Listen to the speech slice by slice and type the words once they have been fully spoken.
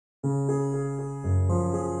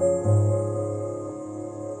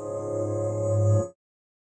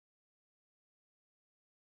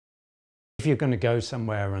If you're going to go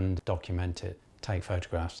somewhere and document it, take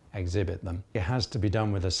photographs, exhibit them, it has to be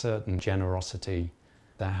done with a certain generosity.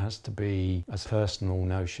 There has to be a personal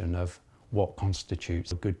notion of what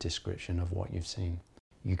constitutes a good description of what you've seen.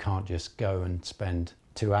 You can't just go and spend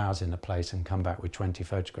 2 hours in a place and come back with 20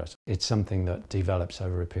 photographs. It's something that develops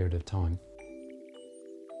over a period of time.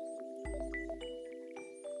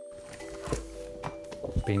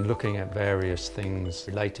 Been looking at various things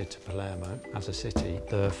related to Palermo as a city.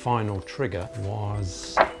 The final trigger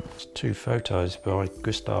was 2 photos by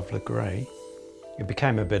Gustave Le Gray. It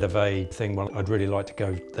became a bit of a thing. Well, I'd really like to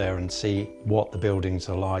go there and see what the buildings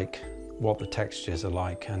are like, what the textures are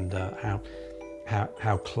like, and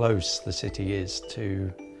how close the city is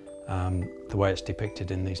to the way it's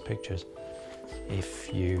depicted in these pictures.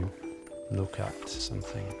 If you look at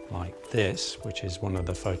something like this, which is one of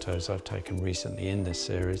the photos I've taken recently in this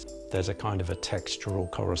series, there's a kind of a textural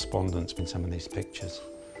correspondence in some of these pictures.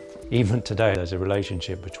 Even today, there's a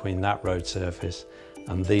relationship between that road surface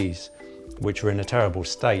and these, which are in a terrible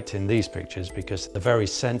state in these pictures because the very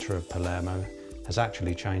centre of Palermo has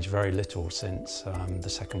actually changed very little since the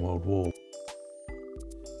Second World War.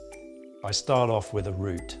 I start off with a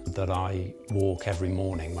route that I walk every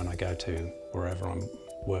morning when I go to wherever I'm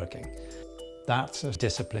working. That's a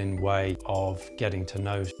disciplined way of getting to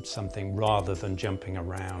know something rather than jumping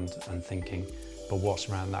around and thinking, but what's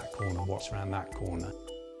around that corner, what's around that corner?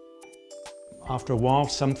 After a while,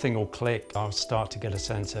 something will click. I'll start to get a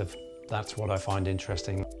sense of, that's what I find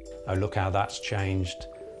interesting. Oh, look how that's changed,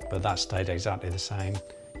 but that stayed exactly the same.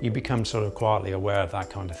 You become sort of quietly aware of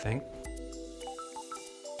that kind of thing.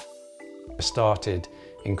 I started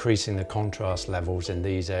increasing the contrast levels in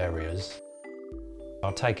these areas.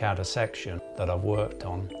 I'll take out a section that I've worked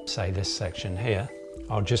on, say this section here.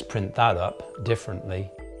 I'll just print that up differently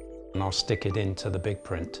and I'll stick it into the big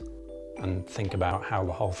print and think about how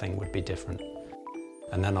the whole thing would be different.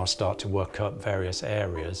 And then I'll start to work up various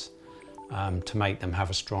areas to make them have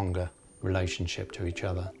a stronger relationship to each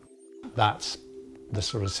other. That's the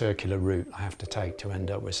sort of circular route I have to take to end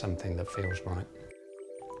up with something that feels right.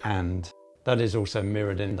 And that is also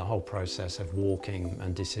mirrored in the whole process of walking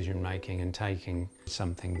and decision making and taking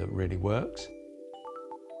something that really works.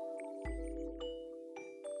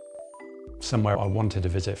 Somewhere I wanted to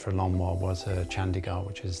visit for a long while was Chandigarh,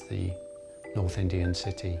 which is the North Indian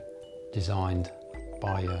city designed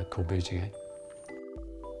by Corbusian.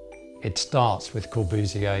 It starts with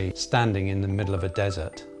Corbusian standing in the middle of a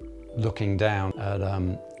desert, looking down at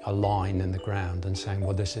a line in the ground and saying,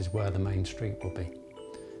 well, this is where the main street will be.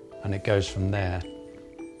 And it goes from there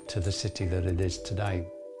to the city that it is today.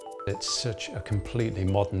 It's such a completely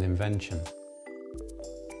modern invention.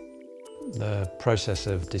 The process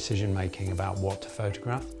of decision making about what to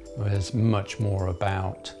photograph was much more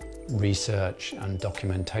about research and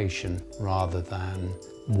documentation rather than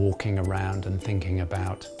walking around and thinking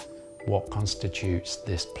about what constitutes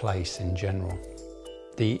this place in general.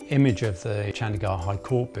 The image of the Chandigarh High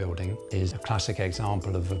Court building is a classic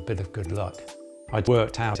example of a bit of good luck. I'd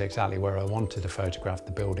worked out exactly where I wanted to photograph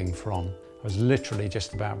the building from. I was literally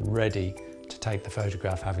just about ready to take the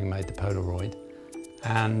photograph, having made the Polaroid,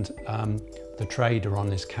 and the trader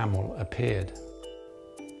on his camel appeared.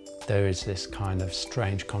 There is this kind of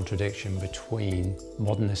strange contradiction between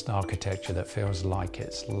modernist architecture that feels like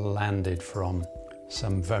it's landed from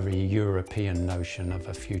some very European notion of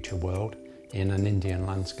a future world in an Indian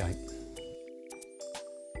landscape.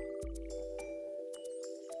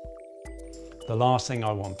 The last thing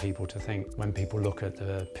I want people to think when people look at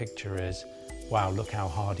the picture is, wow, look how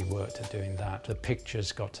hard he worked at doing that. The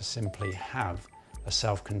picture's got to simply have a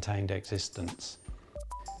self-contained existence.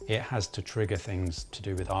 It has to trigger things to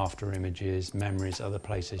do with after images, memories, other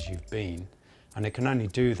places you've been. And it can only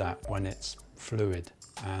do that when it's fluid.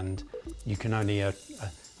 And you can only, I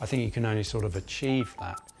think you can only sort of achieve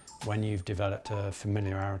that when you've developed a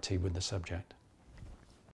familiarity with the subject.